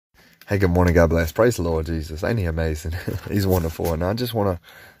Hey, good morning. God bless. Praise the Lord Jesus. Ain't he amazing? He's wonderful. And I just want to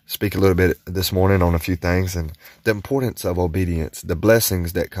speak a little bit this morning on a few things and the importance of obedience, the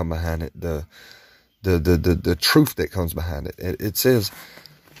blessings that come behind it, the truth that comes behind it. It says,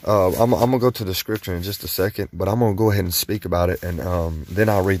 I'm going to go to the scripture in just a second, but I'm going to go ahead and speak about it. And then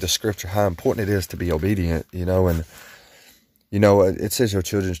I'll read the scripture, how important it is to be obedient, and it says your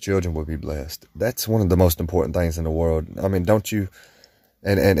children's children will be blessed. That's one of the most important things in the world. I mean, don't you?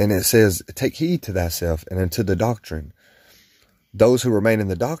 And it says, take heed to thyself and unto the doctrine. Those who remain in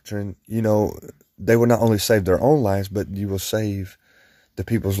the doctrine, they will not only save their own lives, but you will save the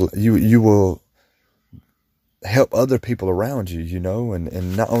people's, you will help other people around you,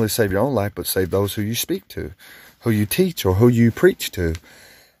 and not only save your own life, but save those who you speak to, who you teach or who you preach to.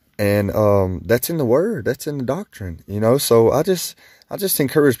 And that's in the word, that's in the doctrine, so I just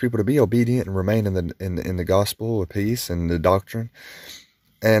encourage people to be obedient and remain in the gospel of peace and the doctrine.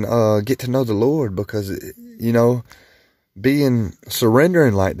 And get to know the Lord, because being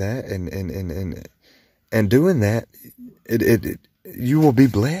surrendering like that and doing that, you will be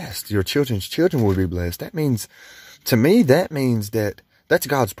blessed. Your children's children will be blessed. That means, to me, that's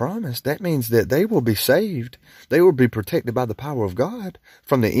God's promise. That means that they will be saved. They will be protected by the power of God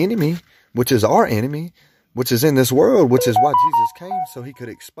from the enemy, which is our enemy, which is in this world, which is why Jesus came, so he could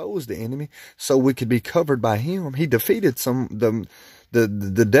expose the enemy, so we could be covered by him. He defeated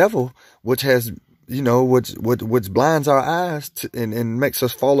the devil, which has, which blinds our eyes and makes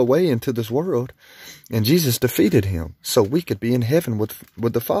us fall away into this world. And Jesus defeated him so we could be in heaven with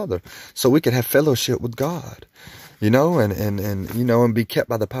the Father, so we could have fellowship with God, and be kept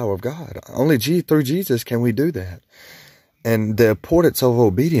by the power of God. Only through Jesus can we do that. And the importance of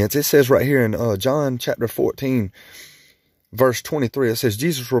obedience, it says right here in John chapter 14, verse 23, it says,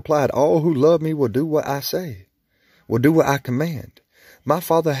 Jesus replied, all who love me will do what I say, will do what I command. My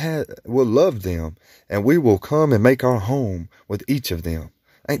Father will love them, and we will come and make our home with each of them.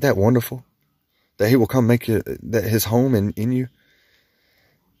 Ain't that wonderful? That he will come make his home in you.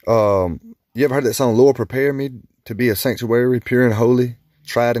 You ever heard that song, Lord, prepare me to be a sanctuary, pure and holy,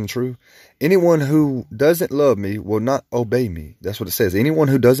 tried and true? Anyone who doesn't love me will not obey me. That's what it says. Anyone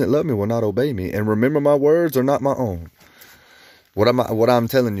who doesn't love me will not obey me. And remember, my words are not my own. What I'm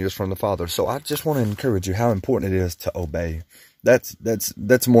telling you is from the Father. So I just want to encourage you how important it is to obey. That's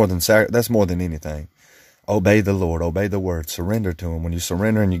more than anything. Obey the Lord, obey the word, surrender to him. When you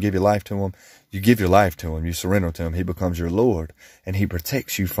surrender and you give your life to him, you give your life to him, you surrender to him, he becomes your Lord, and he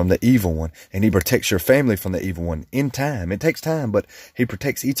protects you from the evil one, and he protects your family from the evil one in time. It takes time, but he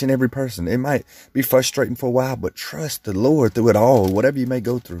protects each and every person. It might be frustrating for a while, but trust the Lord through it all. Whatever you may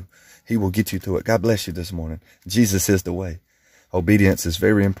go through, he will get you through it. God bless you this morning. Jesus is the way. Obedience is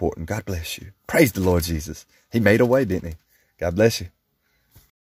very important. God bless you. Praise the Lord Jesus. He made a way, didn't he? God bless you.